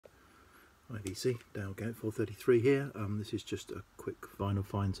IVC, Dalgate 433 here. This is just a quick vinyl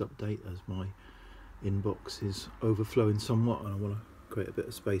finds update as my inbox is overflowing somewhat and I want to create a bit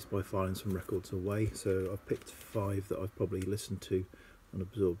of space by filing some records away. So I've picked 5 that I've probably listened to and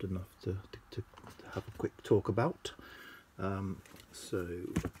absorbed enough to have a quick talk about. So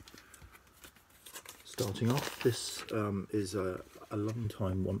starting off, this is a long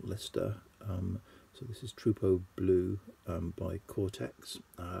time want lister. So this is Troupeau Bleu by Cortex,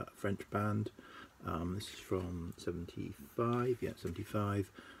 French band. This is from 75, yeah, 75.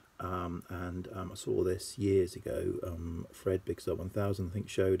 And I saw this years ago. Fred Big Star 1000 I think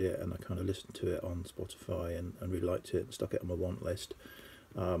showed it, and I kind of listened to it on Spotify and really liked it and stuck it on my want list.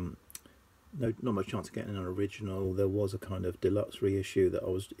 Not much chance of getting an original. There was a kind of deluxe reissue that I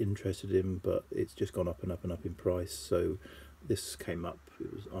was interested in, but it's just gone up and up and up in price. So this came up,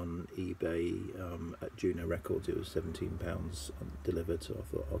 it was on eBay at Juno Records. It was £17 delivered, so I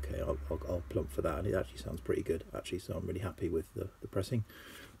thought, okay, I'll plump for that, and it actually sounds pretty good actually, so I'm really happy with the pressing.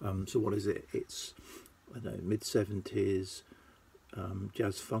 So what is it? It's, I don't know, mid-70s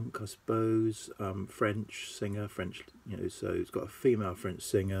jazz funk, I suppose. French singer, French, you know, so it's got a female French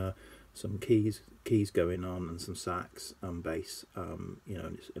singer, some keys going on, and some sax and bass, you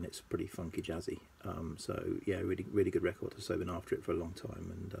know, and it's pretty funky jazzy. So yeah, really good record. I've been after it for a long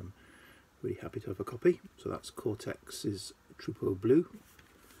time, and really happy to have a copy. So that's Cortex's Troupeau Bleu,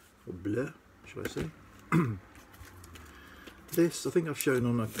 or Bleu, should I say? This I think I've shown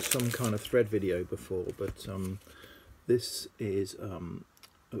on some kind of thread video before, but this is an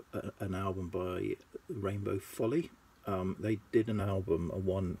album by Rainbow Folly. They did an album,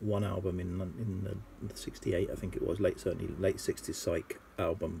 one album in the 68, I think it was, certainly late 60s psych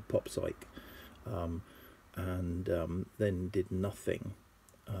album, pop psych, and then did nothing,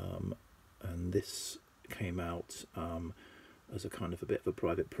 and this came out as a kind of a bit of a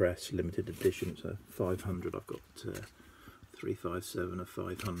private press limited edition. It's a 500. I've got 357 of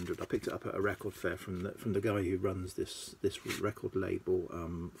 500. I picked it up at a record fair from the guy who runs this record label,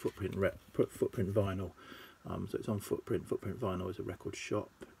 Footprint Vinyl. So it's on Footprint. Footprint Vinyl is a record shop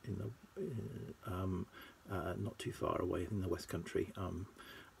in the not too far away in the West Country,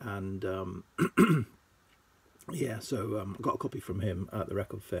 yeah. So I got a copy from him at the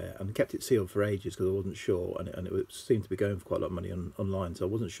record fair and kept it sealed for ages because I wasn't sure, and it seemed to be going for quite a lot of money online. So I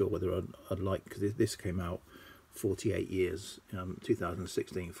wasn't sure whether I'd like, because this came out 48 years,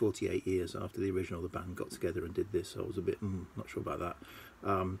 2016, 48 years after the original. The band got together and did this, so I was a bit not sure about that.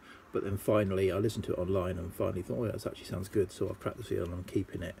 But then finally I listened to it online and finally thought, oh yeah, this actually sounds good, so I've cracked the seal and I'm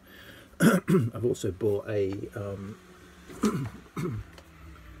keeping it. I've also bought a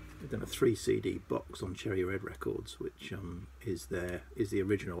 3 CD box on Cherry Red Records, which is the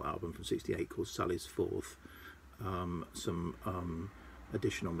original album from 68 called Sally's Fourth, some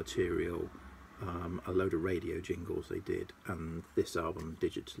additional material, a load of radio jingles they did, and this album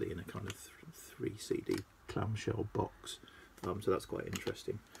digitally in a kind of 3 CD clamshell box. So that's quite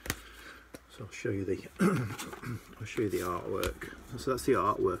interesting. So I'll show you the artwork. So that's the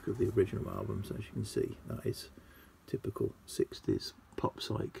artwork of the original album. So as you can see, that is typical 60s pop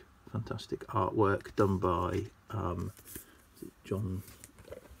psych, fantastic artwork done by John,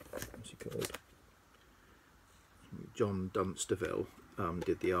 what's he called? John Dunsterville.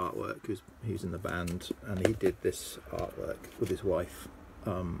 Did the artwork. He's in the band, and he did this artwork with his wife.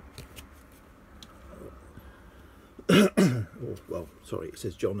 Well, sorry, it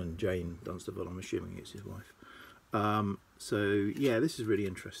says John and Jane Dunsterville. I'm assuming it's his wife. So yeah, this is really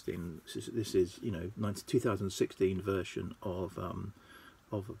interesting. This is you know 2016 version of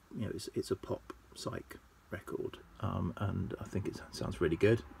you know, it's a pop psych record, and I think it sounds really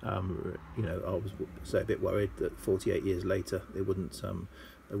good. You know, I was a bit worried that 48 years later they wouldn't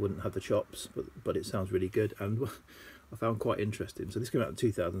have the chops, but it sounds really good, and I found quite interesting. So this came out in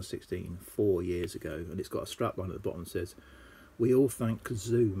 2016, 4 years ago, and it's got a strapline at the bottom that says, "We all thank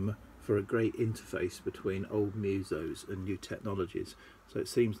Zoom for a great interface between old musos and new technologies." So it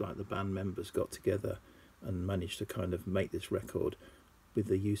seems like the band members got together and managed to kind of make this record with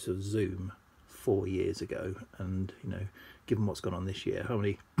the use of Zoom 4 years ago. And you know, given what's gone on this year, how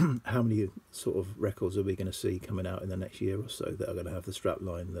many sort of records are we going to see coming out in the next year or so that are going to have the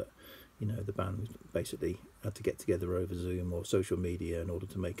strapline that, you know, the band basically had to get together over Zoom or social media in order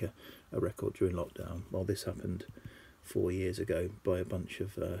to make a record during lockdown? Well, this happened 4 years ago by a bunch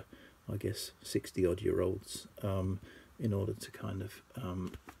of I guess 60-odd-year-olds in order to kind of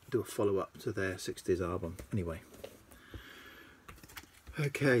do a follow-up to their 60s album. Anyway,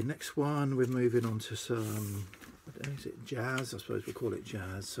 okay, next one, we're moving on to some, I don't know, is it jazz? I suppose we'll call it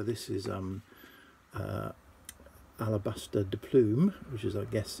jazz. So this is Alabaster de Plume, which is, I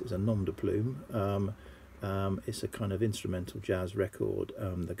guess, is a nom de plume. It's a kind of instrumental jazz record.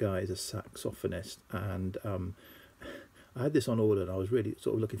 The guy is a saxophonist, and I had this on order, and I was really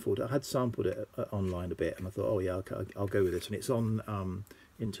sort of looking forward to it. I had sampled it online a bit, and I thought, oh yeah, I'll go with this. And it's on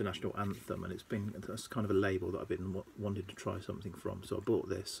International Anthem, and that's kind of a label that I've been wanting to try something from. So I bought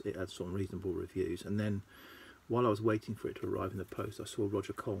this. It had some reasonable reviews, and then while I was waiting for it to arrive in the post, I saw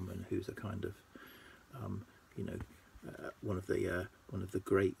Roger Coleman, who's a kind of one of the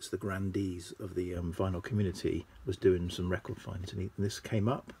greats, the grandees of the vinyl community, was doing some record finds, and this came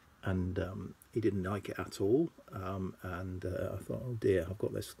up, and he didn't like it at all, and I thought, oh dear, I've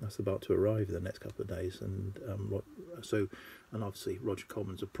got this, that's about to arrive in the next couple of days, and and obviously Roger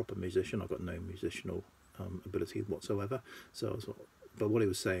Coleman's a proper musician. I've got no musical ability whatsoever, so I was, but what he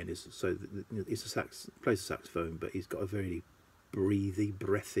was saying is, so he's plays the saxophone, but he's got a very breathy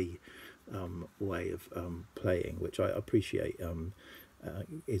way of playing, which I appreciate.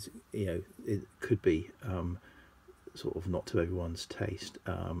 Is, it could be sort of not to everyone's taste,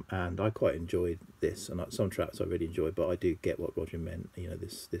 and I quite enjoyed this, and some tracks I really enjoyed, but I do get what Roger meant.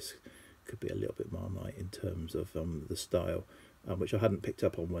 This could be a little bit Marmite in terms of the style, which I hadn't picked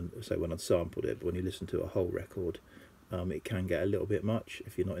up on when I'd sampled it, but when you listen to a whole record, it can get a little bit much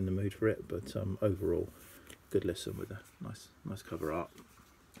if you're not in the mood for it, but overall good listen with a nice cover art.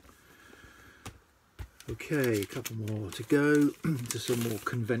 Okay, a couple more to go to some more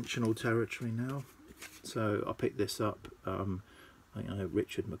conventional territory now. So I picked this up. I know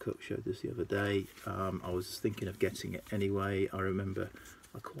Richard McCook showed this the other day. I was thinking of getting it anyway. I remember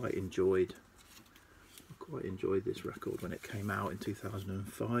I quite enjoyed this record when it came out in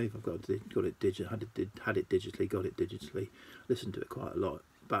 2005. I've got it digitally, got it digitally. Listened to it quite a lot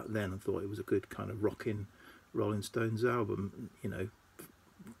back then, and thought it was a good kind of rocking Rolling Stones album.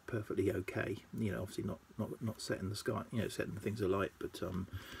 Perfectly okay. Obviously not setting the sky, setting things alight, but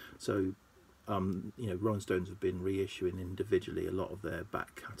Rolling Stones have been reissuing individually a lot of their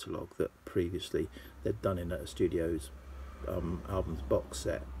back catalogue that previously they'd done in a studio's albums box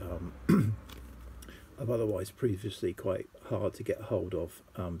set, of otherwise previously quite hard to get hold of,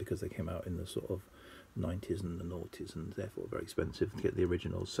 because they came out in the sort of 90s and the noughties, and therefore very expensive to get the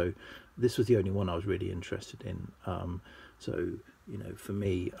originals. So this was the only one I was really interested in. For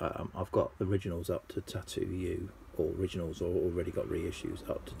me, I've got the originals up to Tattoo You, or originals, or already got reissues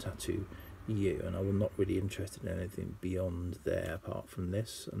up to Tattoo You, and I was not really interested in anything beyond there apart from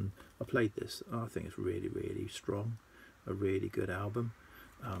this. And I played this. I think it's really, really strong, a really good album.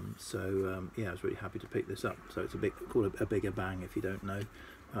 I was really happy to pick this up. So it's called a Bigger Bang, if you don't know,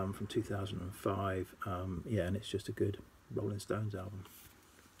 from 2005. And it's just a good Rolling Stones album.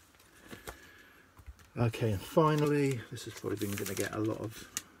 Okay, and finally, this has probably been going to get a lot of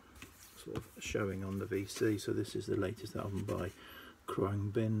sort of showing on the VC. So this is the latest album by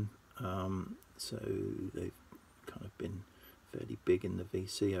Khruangbin. So they've kind of been fairly big in the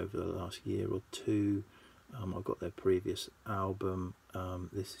VC over the last year or two. I've got their previous album.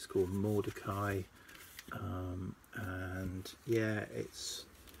 This is called Mordecai, and yeah, it's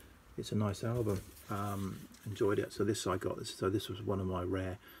a nice album. Enjoyed it. So this was one of my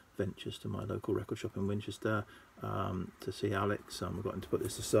rare ventures to my local record shop in Winchester, to see Alex. I've gotten to put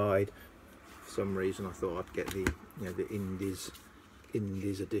this aside. For some reason, I thought I'd get the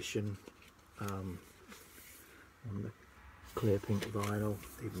Indies edition on the clear pink vinyl,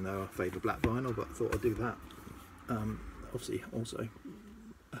 even though I favour black vinyl, but I thought I'd do that. Obviously also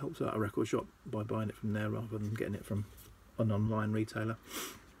helps out a record shop by buying it from there rather than getting it from an online retailer.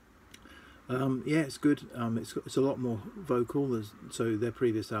 It's good. It's a lot more vocal. So their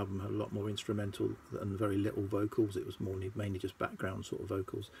previous album had a lot more instrumental and very little vocals. It was mainly just background sort of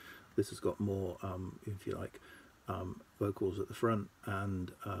vocals. This has got more, if you like, vocals at the front,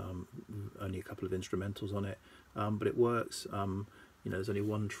 and only a couple of instrumentals on it. But it works. There's only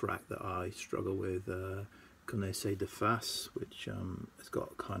one track that I struggle with, Connaissez de Face, which has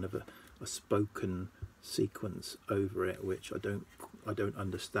got kind of a spoken sequence over it, which I don't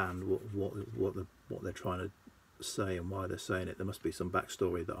understand what they're trying to say and why they're saying it. There must be some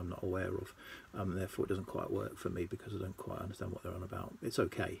backstory that I'm not aware of, and therefore it doesn't quite work for me because I don't quite understand what they're on about. It's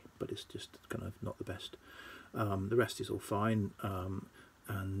okay, but it's just kind of not the best. The rest is all fine, so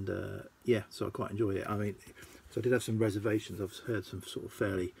I quite enjoy it. So I did have some reservations. I've heard some sort of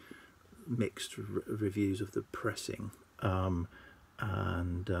fairly mixed reviews of the pressing, and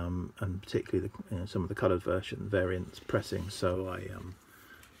particularly some of the coloured version variants pressing. So I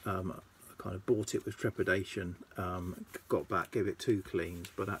kind of bought it with trepidation. Got back, gave it 2 cleans,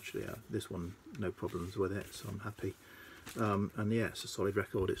 but actually this one, no problems with it, so I'm happy. It's a solid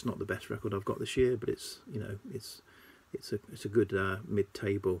record. It's not the best record I've got this year, but it's it's a good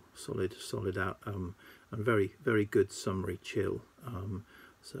mid-table, solid out, and very good summery chill.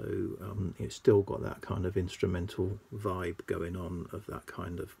 It's still got that kind of instrumental vibe going on, of that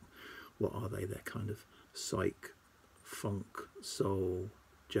kind of, what are they? They're kind of psych, funk, soul,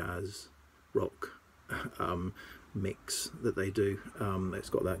 jazz, rock mix that they do. It's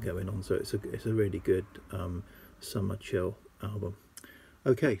got that going on, so it's a really good summer chill album.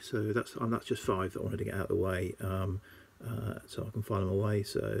 Okay, so that's just 5 that I wanted to get out of the way, so I can file them away.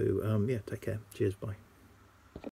 So yeah, take care. Cheers, bye.